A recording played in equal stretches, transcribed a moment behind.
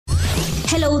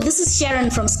Hello, this is Sharon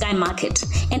from Sky Market.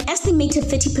 An estimated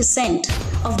 30%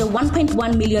 of the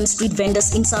 1.1 million street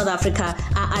vendors in South Africa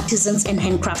are artisans and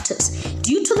handcrafters.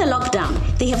 Due to the lockdown,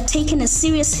 they have taken a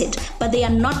serious hit, but they are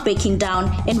not breaking down,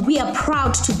 and we are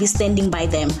proud to be standing by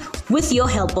them, with your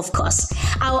help, of course.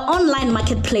 Our online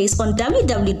marketplace on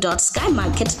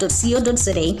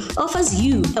www.skymarket.co.za offers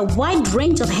you a wide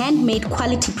range of handmade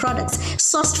quality products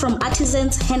sourced from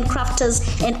artisans, handcrafters,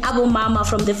 and Abu Mama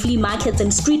from the flea markets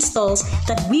and street stalls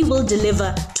that we will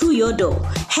deliver to your door.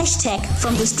 Hashtag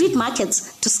from the street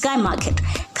markets to Sky Market.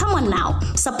 Come on now,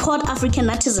 support African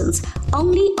artisans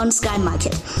only on Sky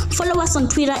Market. Follow us on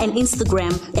Twitter and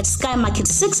Instagram at Sky Market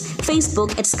 6,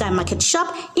 Facebook at Sky Market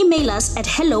Shop, email us at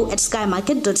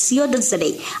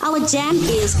hello@skymarket.co.za. Our jam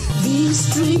is These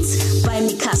Streets by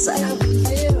Mikasa.